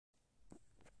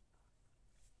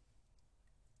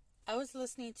I was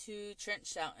listening to Trent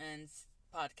Shelton's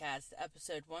podcast,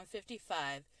 episode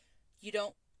 155, You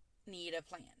Don't Need a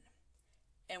Plan.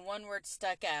 And one word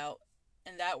stuck out,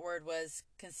 and that word was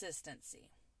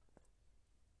consistency.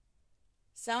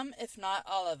 Some, if not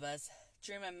all of us,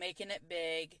 dream of making it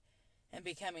big and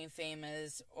becoming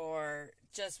famous, or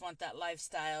just want that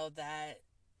lifestyle that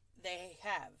they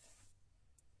have.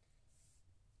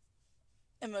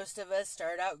 And most of us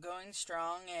start out going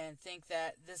strong and think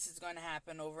that this is going to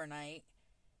happen overnight.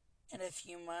 And a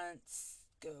few months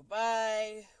go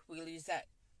by, we lose that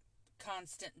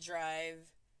constant drive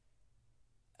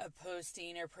of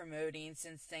posting or promoting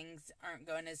since things aren't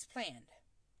going as planned.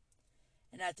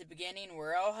 And at the beginning,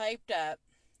 we're all hyped up.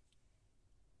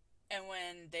 And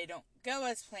when they don't go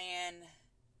as planned,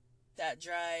 that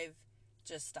drive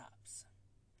just stops.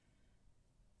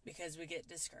 Because we get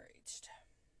discouraged.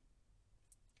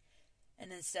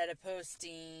 And instead of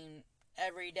posting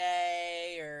every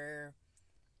day or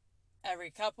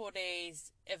every couple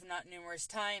days, if not numerous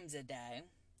times a day,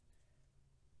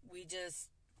 we just,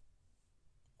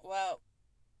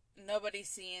 nobody's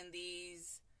seeing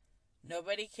these,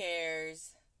 nobody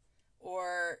cares,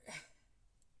 or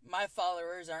my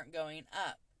followers aren't going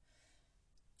up.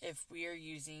 If we are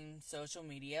using social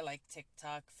media like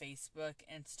TikTok, Facebook,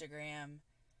 Instagram,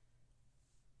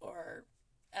 or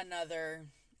another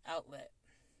outlet.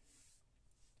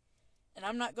 And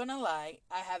I'm not going to lie,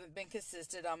 I haven't been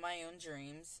consistent on my own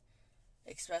dreams,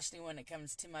 especially when it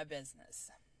comes to my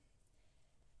business.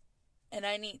 And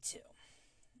I need to.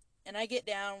 And I get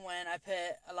down when I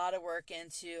put a lot of work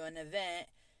into an event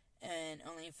and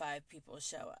only 5 people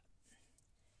show up.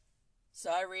 So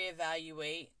I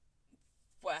reevaluate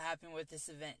what happened with this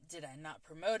event. Did I not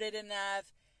promote it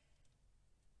enough?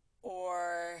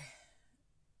 Or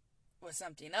was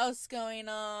something else going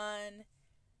on?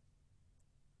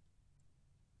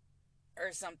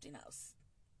 Or something else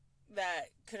that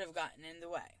could have gotten in the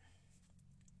way.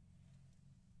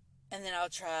 And then I'll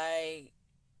try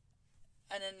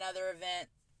another event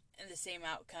and the same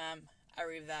outcome. I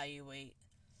reevaluate.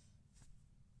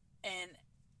 And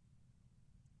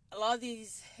a lot of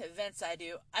these events I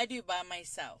do by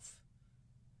myself.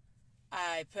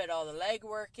 I put all the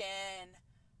legwork in.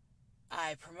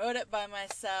 I promote it by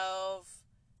myself.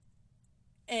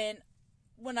 And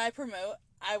when I promote,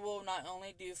 I will not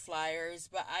only do flyers,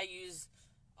 but I use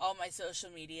all my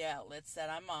social media outlets that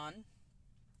I'm on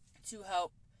to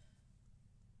help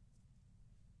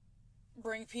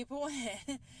bring people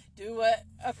in, do what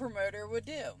a promoter would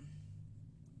do.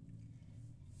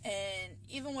 And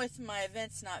even with my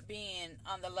events not being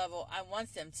on the level I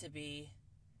want them to be,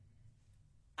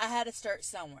 I had to start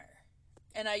somewhere.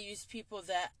 And I used people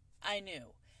that I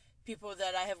knew, people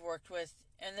that I have worked with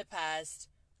in the past.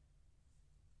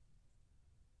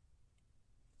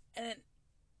 And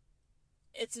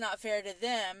it's not fair to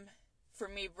them for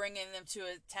me bringing them to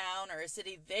a town or a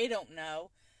city they don't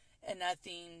know and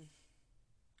nothing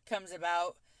comes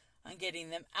about on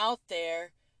getting them out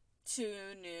there to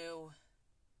new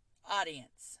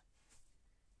audience.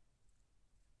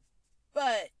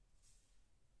 But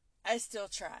I still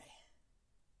try.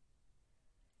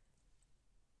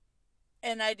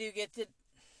 And I do get the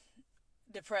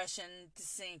depression to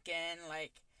sink in,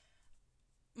 like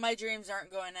my dreams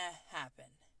aren't going to happen.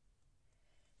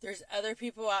 There's other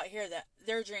people out here that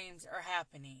their dreams are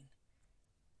happening.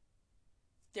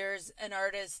 There's an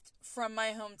artist from my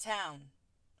hometown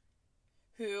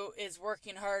who is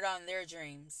working hard on their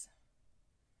dreams.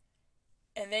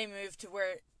 And they moved to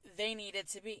where they needed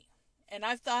to be. And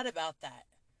I've thought about that.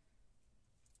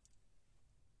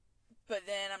 But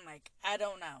then I'm like, I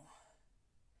don't know.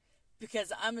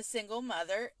 Because I'm a single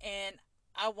mother and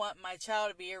I want my child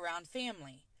to be around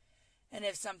family. And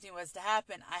if something was to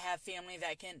happen, I have family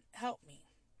that can help me.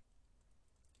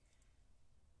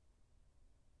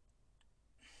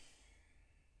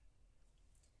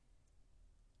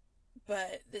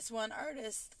 But this one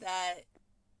artist that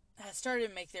has started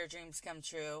to make their dreams come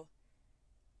true,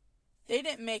 they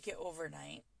didn't make it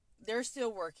overnight. They're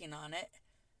still working on it.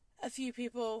 A few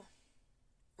people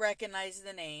recognize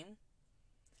the name.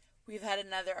 We've had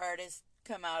another artist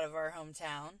come out of our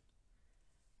hometown.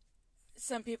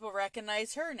 Some people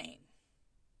recognize her name.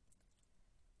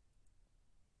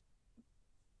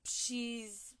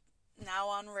 She's now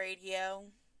on radio.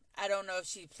 I don't know if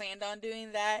she planned on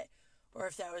doing that or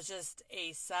if that was just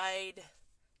a side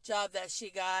job that she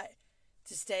got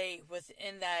to stay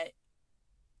within that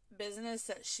business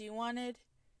that she wanted.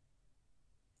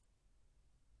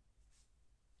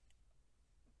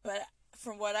 But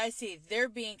from what I see, they're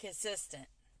being consistent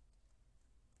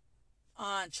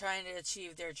on trying to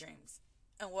achieve their dreams.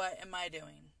 And what am I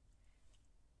doing?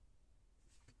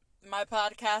 my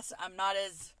podcast, I'm not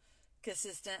as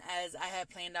consistent as I had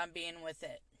planned on being with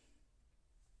it.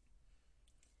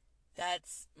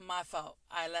 That's my fault.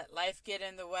 I let life get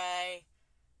in the way.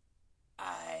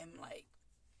 I'm like,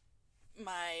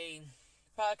 my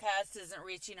podcast isn't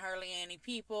reaching hardly any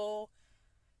people,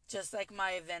 just like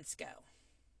my events go.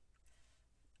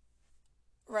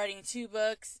 Writing 2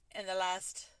 books in the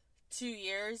last 2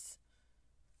 years,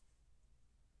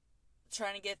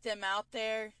 trying to get them out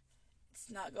there, it's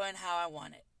not going how I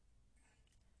want it.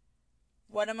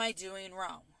 What am I doing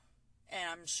wrong? And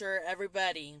I'm sure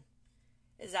everybody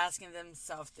is asking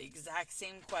themselves the exact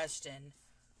same question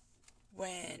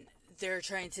when they're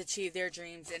trying to achieve their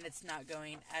dreams and it's not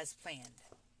going as planned.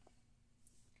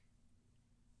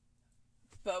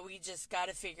 But we just got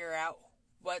to figure out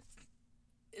what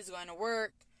is going to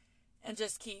work and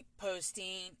just keep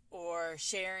posting or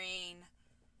sharing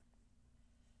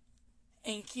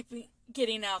and keeping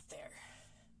getting out there.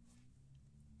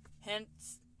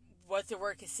 Hence what the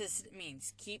work assistant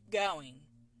means. Keep going.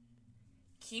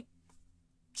 Keep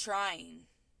trying.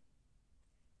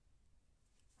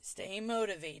 Stay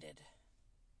motivated.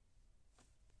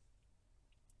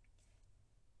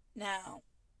 Now,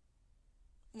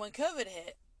 when COVID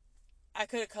hit, I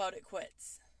could have called it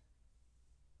quits.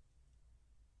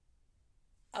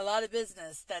 A lot of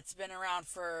business that's been around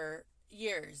for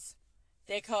years,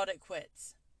 they called it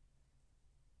quits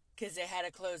because they had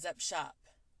to close up shop.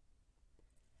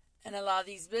 And a lot of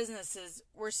these businesses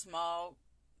were small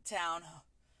town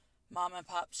mom and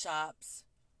pop shops.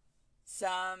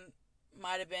 Some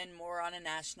might have been more on a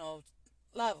national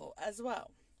level as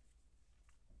well.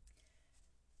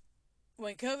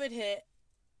 When COVID hit,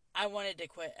 I wanted to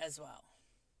quit as well.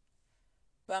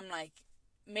 But I'm like,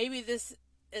 maybe this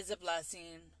is a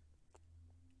blessing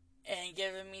and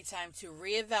giving me time to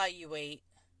reevaluate,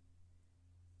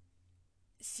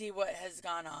 see what has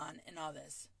gone on and all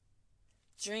this.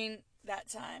 During that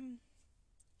time,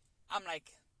 I'm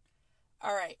like,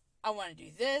 all right, I want to do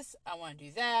this, I want to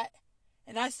do that.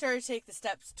 And I started to take the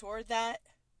steps toward that.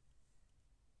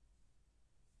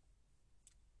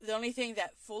 The only thing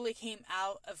that fully came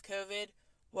out of COVID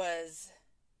was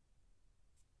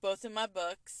both of my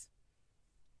books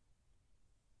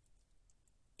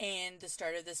and the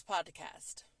start of this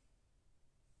podcast.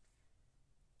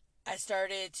 I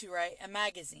started to write a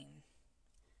magazine.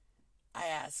 I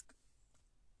asked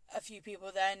a few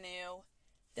people that I knew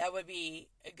that would be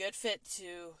a good fit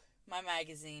to my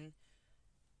magazine.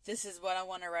 This is what I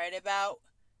want to write about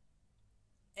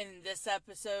in this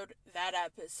episode, that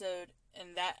episode,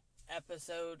 and that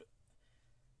episode,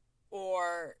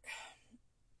 or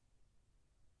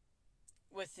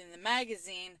within the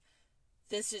magazine,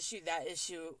 this issue, that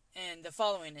issue, and the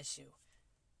following issue.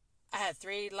 I had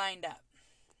 3 lined up.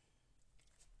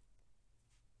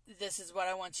 This is what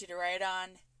I want you to write on.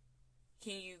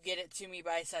 Can you get it to me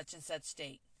by such and such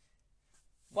date?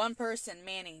 One person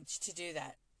managed to do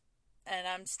that, and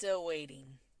I'm still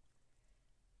waiting.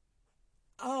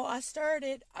 Oh, I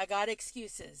started. I got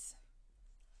excuses.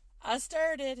 I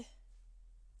started.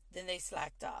 Then they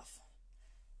slacked off.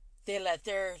 They let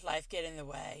their life get in the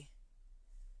way.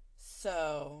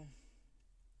 So,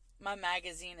 my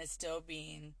magazine is still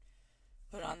being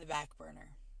put on the back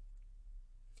burner.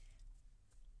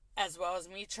 As well as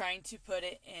me trying to put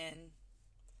it in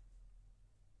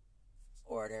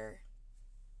order.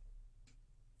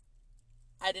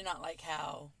 I did not like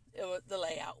how the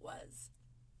layout was.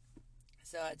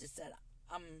 So I just said,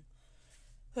 I'm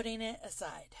putting it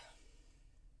aside.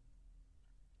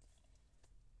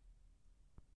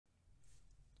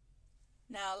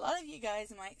 Now, a lot of you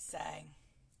guys might say,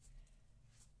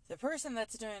 the person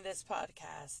that's doing this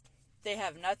podcast, they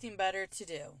have nothing better to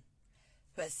do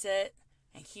but sit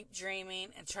and keep dreaming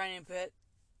and trying to put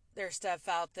their stuff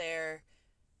out there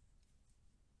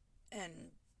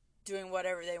and doing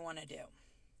whatever they want to do.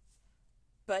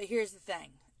 But here's the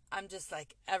thing. I'm just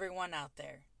like everyone out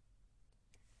there.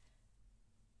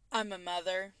 I'm a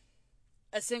mother,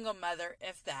 a single mother,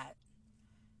 if that.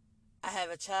 I have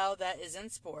a child that is in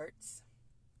sports.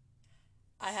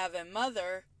 I have a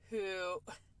mother who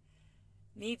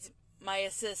needs my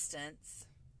assistance.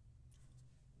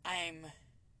 I'm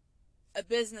a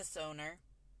business owner.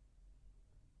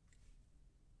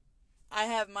 I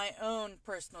have my own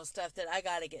personal stuff that I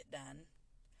gotta get done.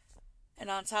 And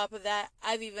on top of that,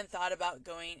 I've even thought about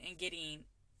going and getting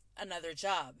another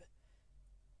job.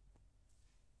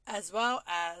 As well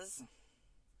as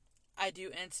I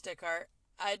do Instacart,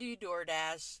 I do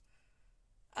DoorDash,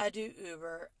 I do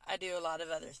Uber, I do a lot of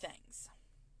other things.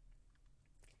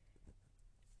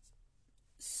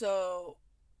 So,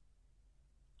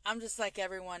 I'm just like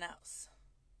everyone else.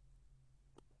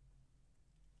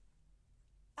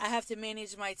 I have to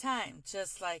manage my time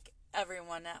just like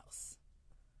everyone else.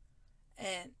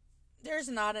 And there's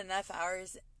not enough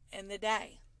hours in the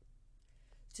day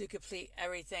to complete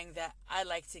everything that I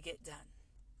like to get done.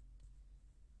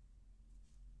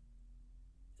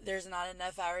 There's not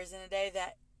enough hours in a day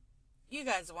that you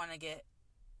guys want to get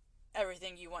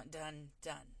everything you want done.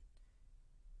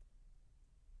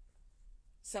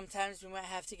 Sometimes we might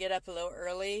have to get up a little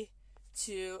early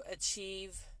to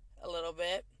achieve a little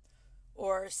bit,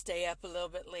 or stay up a little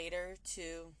bit later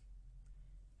to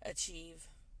achieve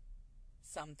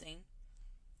something.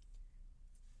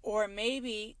 Or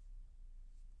maybe,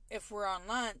 if we're on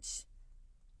lunch,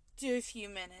 do a few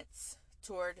minutes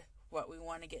toward what we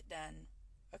want to get done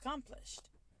accomplished.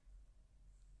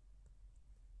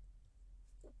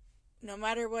 No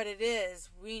matter what it is,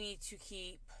 we need to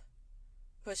keep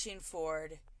pushing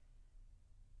forward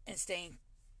and staying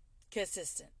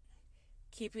consistent,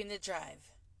 keeping the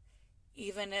drive,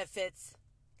 even if it's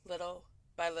little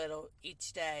by little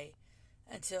each day,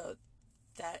 until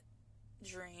that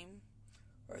dream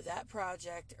or that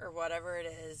project or whatever it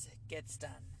is gets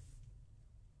done.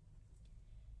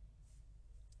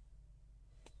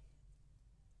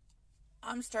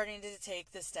 I'm starting to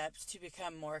take the steps to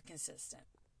become more consistent.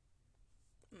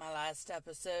 My last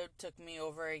episode took me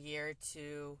over a year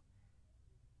to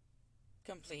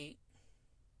complete.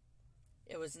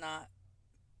 It was not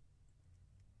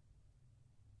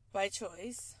by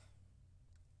choice.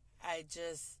 I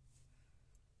just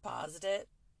paused it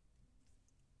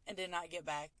and did not get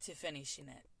back to finishing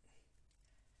it.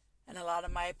 And a lot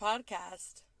of my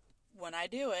podcast, when I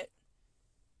do it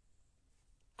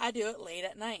late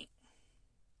at night,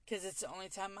 because it's the only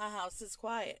time my house is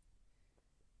quiet.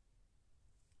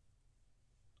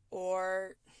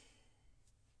 Or,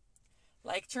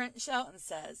 like Trent Shelton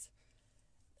says,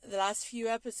 the last few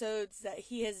episodes that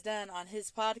he has done on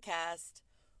his podcast,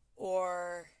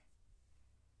 or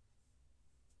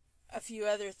a few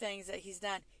other things that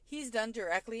he's done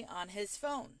directly on his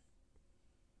phone.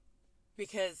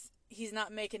 Because he's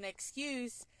not making an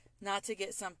excuse not to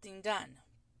get something done.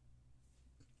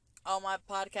 All my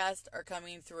podcasts are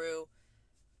coming through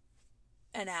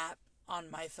an app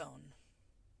on my phone.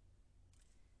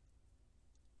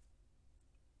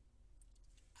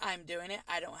 I'm doing it.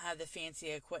 I don't have the fancy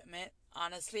equipment.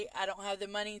 Honestly, I don't have the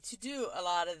money to do a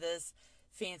lot of this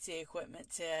fancy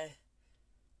equipment to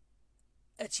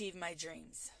achieve my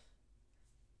dreams.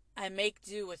 I make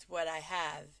do with what I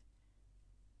have.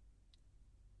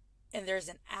 And there's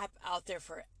an app out there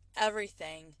for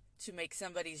everything to make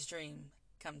somebody's dream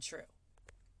come true.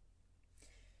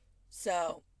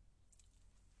 So,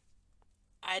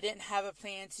 I didn't have a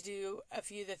plan to do a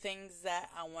few of the things that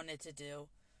I wanted to do.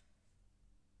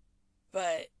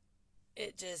 But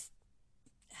it just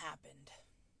happened.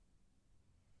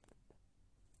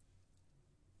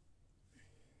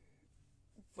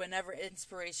 Whenever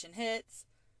inspiration hits,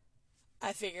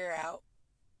 I figure out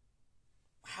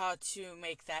how to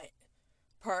make that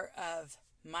part of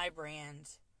my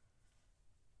brand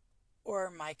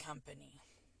or my company.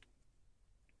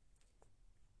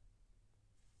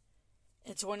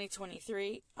 In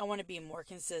 2023, I want to be more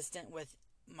consistent with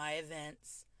my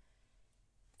events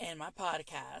and my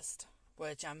podcast,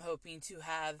 which I'm hoping to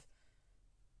have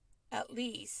at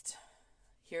least,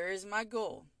 here is my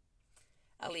goal,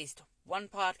 at least one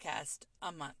podcast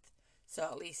a month. So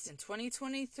at least in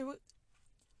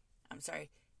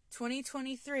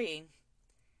 2023,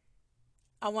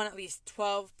 I want at least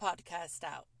 12 podcasts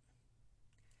out.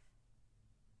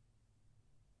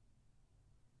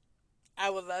 I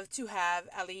would love to have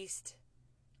at least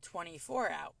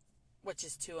 24 out, which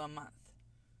is 2 a month.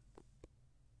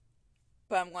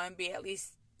 But I'm going to be at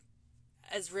least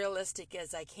as realistic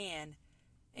as I can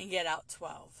and get out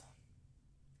 12.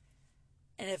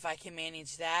 And if I can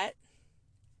manage that,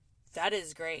 that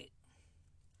is great.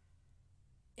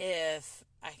 If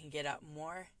I can get out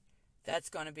more, that's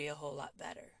going to be a whole lot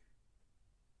better.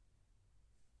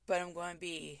 But I'm going to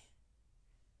be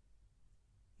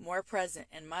more present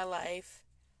in my life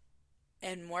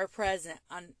and more present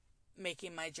on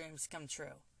making my dreams come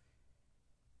true.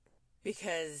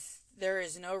 Because there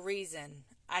is no reason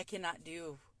I cannot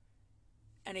do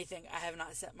anything I have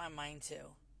not set my mind to.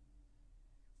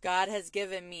 God has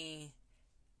given me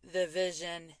the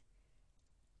vision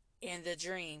and the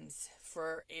dreams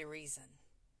for a reason.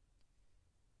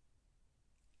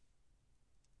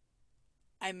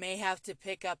 I may have to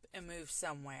pick up and move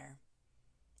somewhere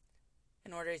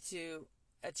in order to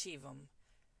achieve them.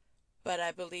 But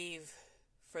I believe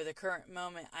for the current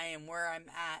moment I am where I'm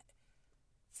at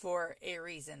for a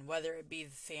reason, whether it be the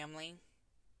family,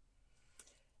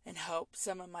 and help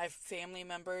some of my family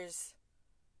members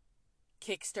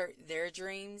kickstart their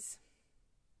dreams,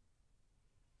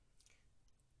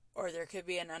 or there could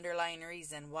be an underlying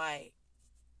reason why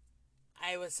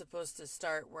I was supposed to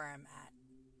start where I'm at.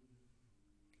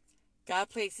 God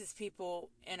places people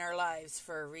in our lives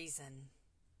for a reason.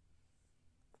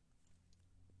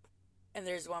 And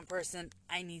there's one person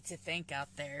I need to thank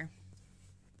out there,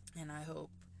 and I hope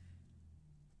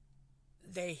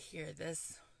they hear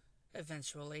this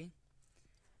eventually.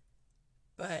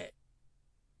 But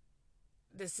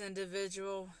this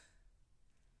individual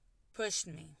pushed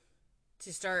me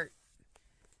to start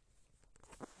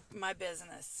my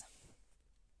business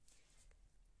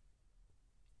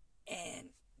and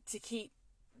to keep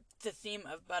the theme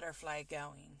of butterfly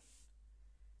going.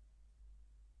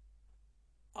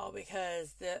 All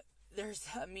because there's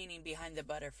a meaning behind the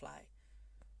butterfly.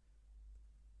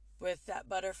 With that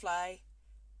butterfly,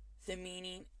 the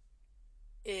meaning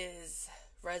is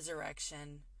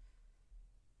resurrection,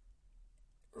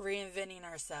 reinventing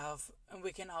ourselves, and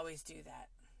we can always do that.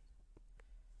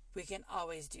 We can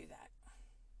always do that.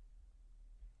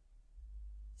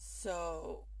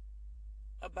 So,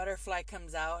 a butterfly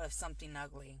comes out of something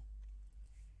ugly.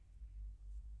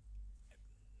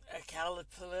 A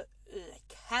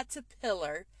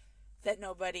caterpillar that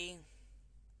nobody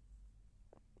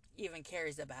even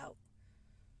cares about.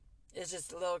 It's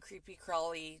just a little creepy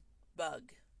crawly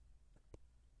bug.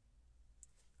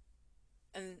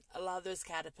 And a lot of those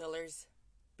caterpillars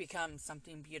become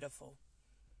something beautiful.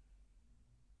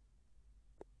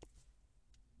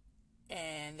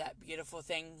 And that beautiful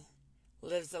thing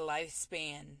lives a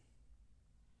lifespan.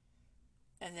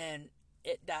 And then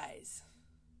it dies.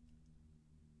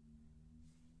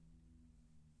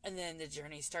 And then the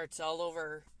journey starts all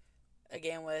over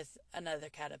again with another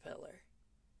caterpillar.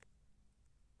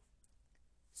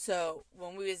 So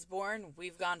when we was born,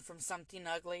 we've gone from something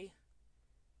ugly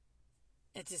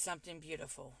into something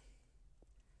beautiful.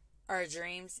 Our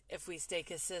dreams, if we stay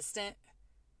consistent,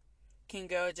 can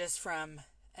go just from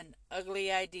an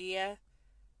ugly idea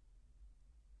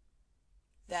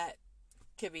that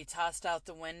could be tossed out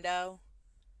the window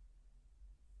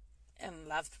and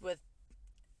left with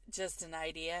just an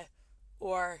idea,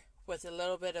 or with a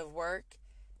little bit of work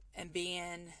and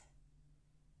being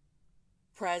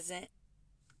present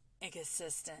and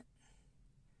consistent.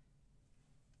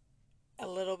 A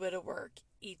little bit of work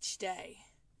each day,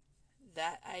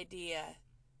 that idea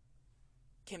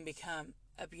can become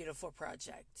a beautiful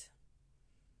project.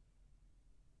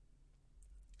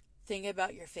 Think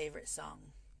about your favorite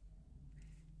song.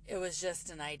 It was just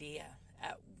an idea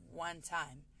at one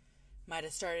time. Might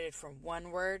have started from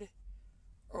one word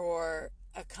or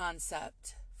a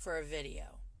concept for a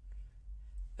video.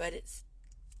 But it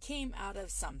came out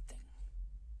of something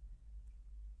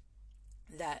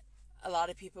that a lot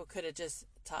of people could have just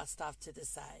tossed off to the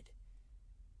side.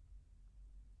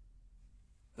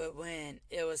 But when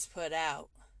it was put out,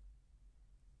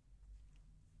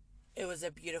 it was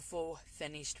a beautiful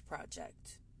finished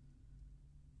project.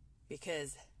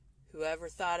 Because whoever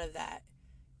thought of that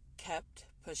kept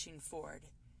pushing forward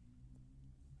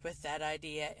with that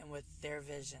idea and with their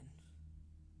vision.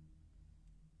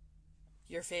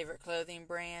 Your favorite clothing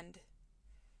brand,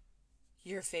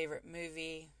 your favorite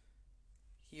movie,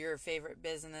 your favorite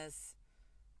business,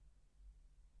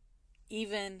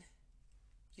 even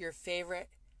your favorite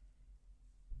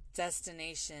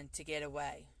destination to get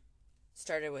away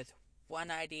started with one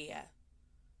idea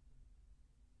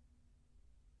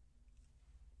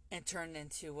and turned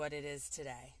into what it is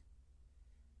today.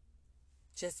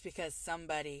 Just because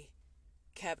somebody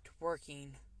kept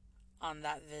working on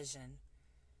that vision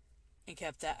and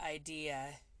kept that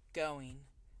idea going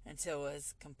until it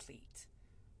was complete.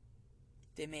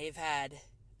 They may have had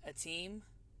a team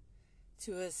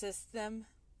to assist them,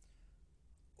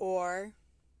 or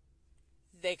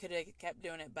they could have kept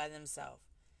doing it by themselves.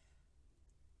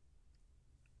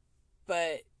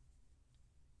 But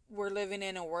we're living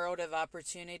in a world of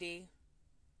opportunity,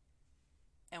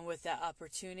 and with that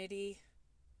opportunity,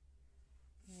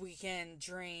 we can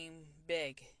dream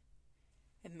big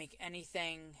and make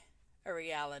anything a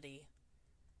reality.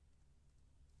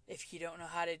 If you don't know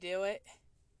how to do it,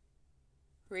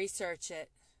 research it.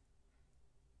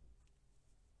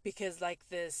 Because like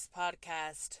this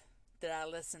podcast that I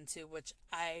listen to, which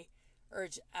I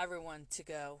urge everyone to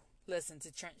go listen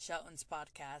to Trent Shelton's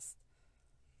podcast,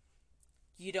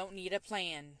 you don't need a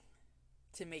plan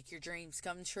to make your dreams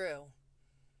come true.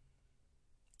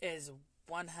 It is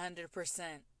 100%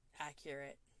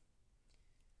 accurate.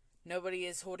 Nobody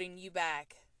is holding you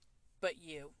back but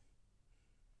you.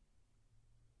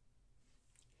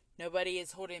 Nobody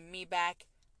is holding me back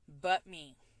but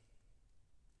me.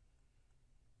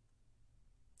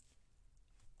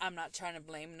 I'm not trying to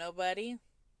blame nobody,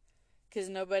 because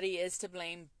nobody is to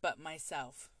blame but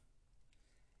myself.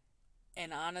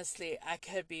 And honestly, I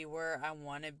could be where I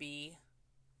want to be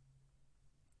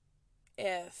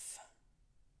if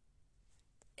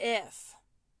if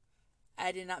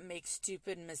I did not make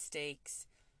stupid mistakes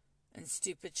and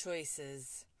stupid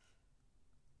choices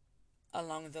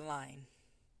along the line.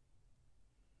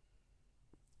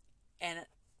 And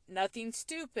nothing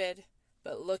stupid,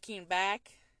 but looking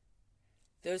back,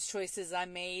 those choices I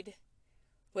made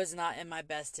was not in my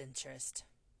best interest.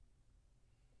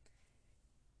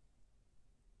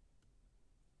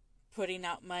 Putting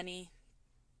out money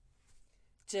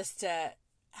just to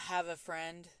have a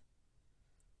friend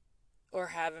or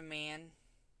have a man,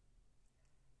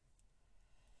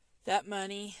 that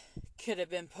money could have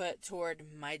been put toward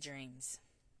my dreams,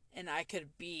 and I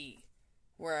could be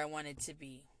where I wanted to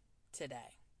be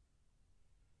today.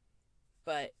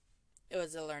 But it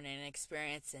was a learning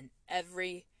experience, and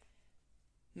every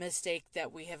mistake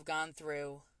that we have gone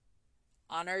through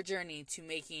on our journey to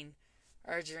making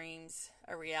our dreams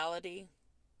a reality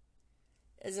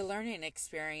is a learning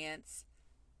experience,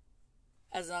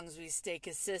 as long as we stay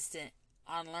consistent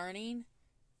on learning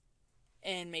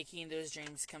and making those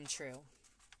dreams come true.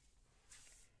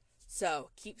 So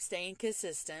keep staying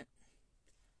consistent.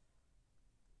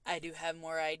 I do have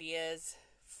more ideas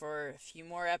for a few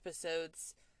more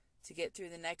episodes to get through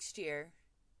the next year.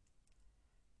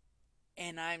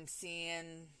 And I'm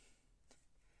seeing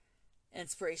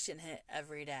inspiration hit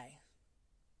every day.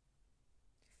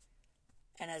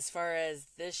 And as far as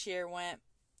this year went,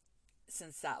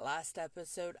 since that last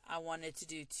episode, I wanted to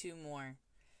do 2 more.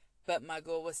 But my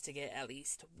goal was to get at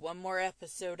least 1 more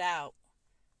episode out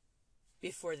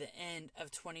before the end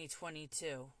of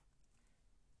 2022.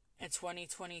 And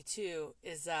 2022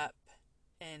 is up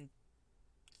in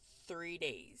 3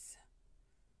 days.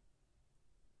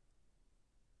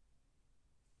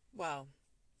 Well,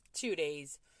 2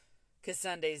 days, because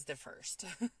Sunday's the 1st.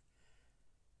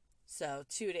 So,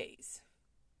 2 days.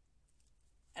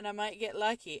 And I might get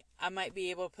lucky. I might be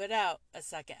able to put out a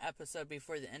second episode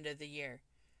before the end of the year.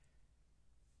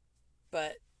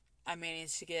 But I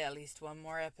managed to get at least 1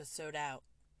 more episode out.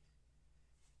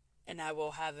 And I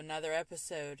will have another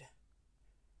episode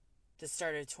the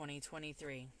start of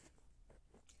 2023.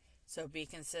 So be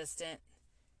consistent.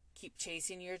 Keep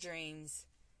chasing your dreams.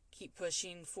 Keep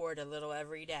pushing forward a little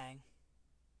every day.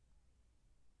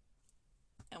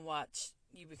 And watch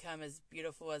you become as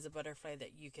beautiful as a butterfly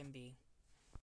that you can be.